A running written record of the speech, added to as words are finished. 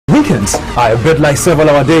weekends are a bit like several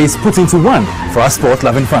hour days put into one for our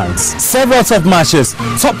sport-loving fans. Several top matches,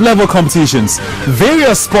 top-level competitions,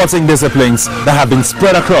 various sporting disciplines that have been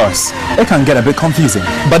spread across. It can get a bit confusing,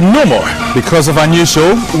 but no more because of our new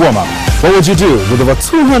show, Warm Up. What would you do with over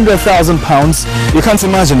 £200,000? You can't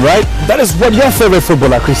imagine, right? That is what your favorite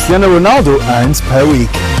footballer, Cristiano Ronaldo, earns per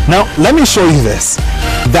week. Now, let me show you this.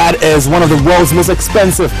 That is one of the world's most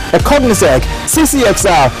expensive, a Cognizant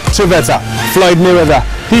CCXR Trevetta. Floyd Mayweather,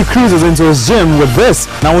 he cruises into his gym with this.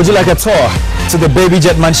 Now, would you like a tour to the Baby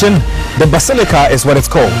Jet Mansion? The Basilica is what it's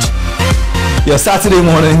called. Your Saturday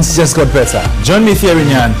mornings just got better. Join me, Thierry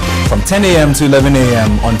Nyan, from 10 a.m. to 11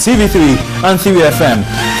 a.m. on TV3 and 3FM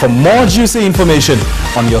for more juicy information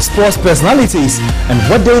on your sports personalities and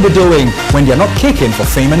what they'll be doing when they're not kicking for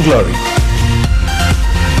fame and glory.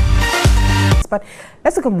 But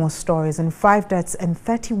let's look at more stories. And 5 deaths and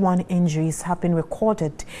 31 injuries have been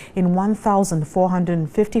recorded in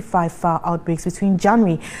 1,455 fire outbreaks between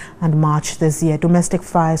January and March this year. Domestic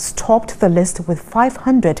fires topped the list with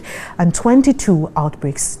 522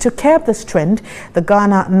 outbreaks. To curb this trend, the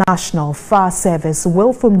Ghana National Fire Service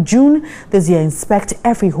will from June this year inspect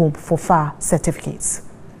every home for fire certificates.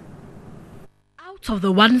 Out of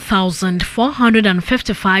the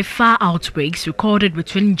 1,455 fire outbreaks recorded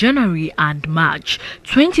between January and March,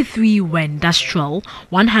 23 were industrial,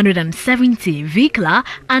 170 vehicular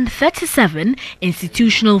and 37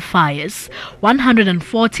 institutional fires.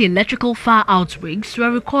 140 electrical fire outbreaks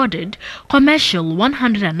were recorded, commercial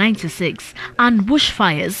 196 and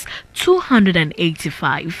bushfires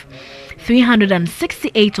 285.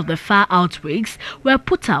 368 of the fire outbreaks were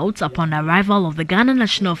put out upon arrival of the Ghana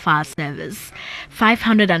National Fire Service.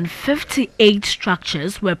 558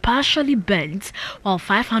 structures were partially burnt, while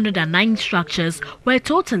 509 structures were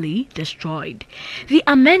totally destroyed. The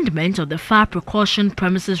amendment of the Fire Precaution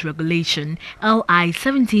Premises Regulation LI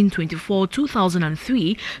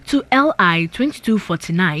 1724/2003 to LI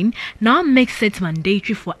 2249 now makes it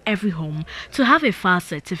mandatory for every home to have a fire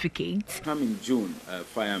certificate. Come June,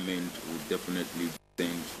 firemen will definitely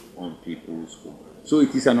send on people's home. So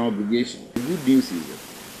it is an obligation. The good news is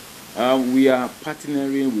that we are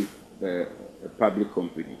partnering with a public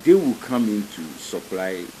company. They will come in to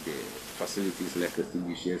supply the facilities like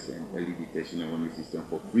extinguishers and early detection and warning system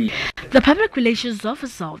for free. The Public Relations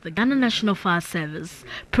Officer of the Ghana National Fire Service,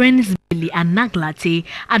 Prince Billy Anaglate,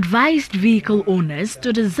 advised vehicle owners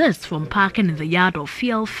to desist from parking in the yard of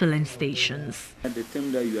fuel filling stations. At the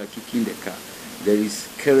time that you are kicking the car, there is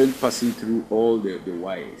current passing through all the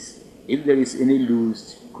wires. If there is any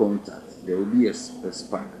loose contact, there will be a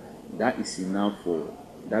spark. That is enough for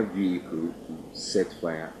that vehicle to set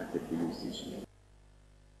fire at the filling station.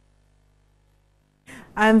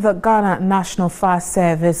 And the Ghana National Fire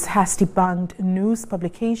Service has debunked news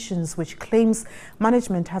publications which claims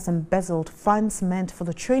management has embezzled funds meant for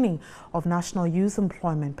the training of national youth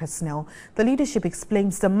employment personnel. The leadership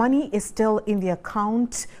explains the money is still in the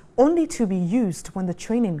account only to be used when the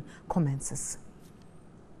training commences.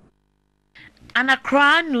 An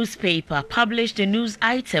Accra newspaper published a news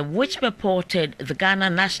item which reported the Ghana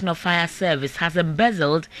National Fire Service has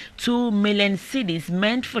embezzled 2 million cedis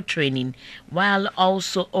meant for training, while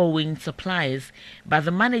also owing supplies. But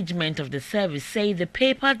the management of the service say the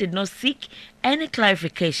paper did not seek any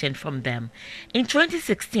clarification from them. In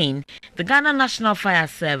 2016, the Ghana National Fire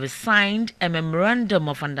Service signed a memorandum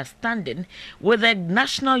of understanding with the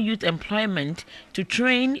National Youth Employment to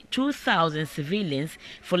train 2,000 civilians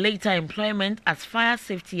for later employment as fire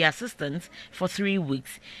safety assistants for 3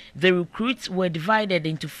 weeks. The recruits were divided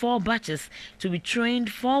into 4 batches to be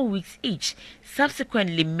trained 4 weeks each,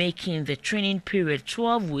 subsequently making the training period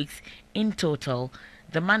 12 weeks in total.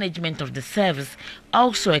 The management of the service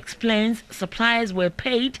also explains suppliers were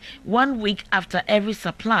paid 1 week after every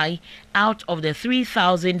supply out of the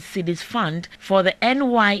 3,000 cedis fund for the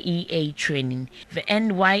NYEA training. The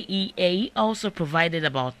NYEA also provided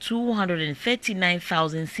about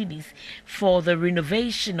 239,000 cedis for the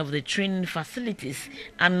renovation of the training facilities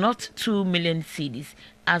and not 2 million cedis,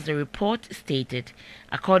 as the report stated.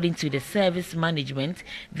 According to the service management,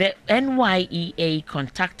 the NYEA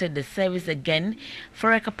contacted the service again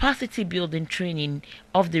for a capacity building training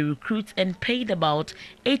of the recruits and paid about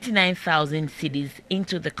 89,000 cedis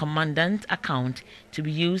into the commandant account to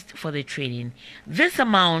be used for the training. This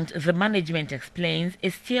amount, the management explains,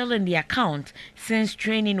 is still in the account since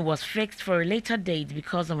training was fixed for a later date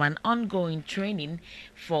because of an ongoing training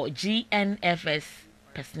for GNFS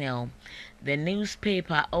personnel. The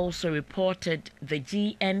newspaper also reported the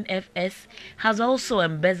GNFS has also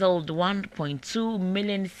embezzled 1.2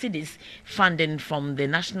 million cedis funding from the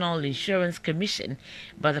National Insurance Commission,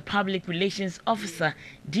 but the Public Relations Officer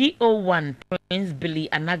DO1 Prince Billy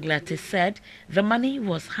Anaglate said the money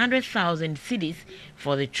was 100,000 cedis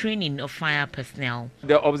for the training of fire personnel.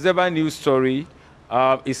 The Observer news story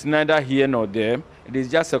is neither here nor there. It is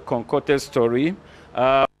just a concocted story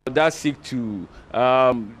that seeks to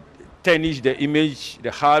tarnish the image, the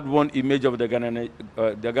hard-won image of the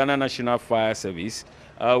Ghana National Fire Service.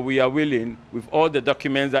 We are willing, with all the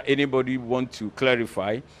documents that anybody wants to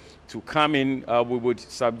clarify, to come in. We would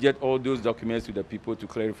subject all those documents to the people to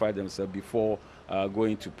clarify themselves before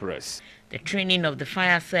going to press. The training of the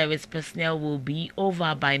fire service personnel will be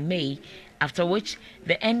over by May, after which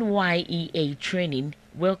the NYEA training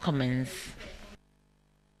will commence.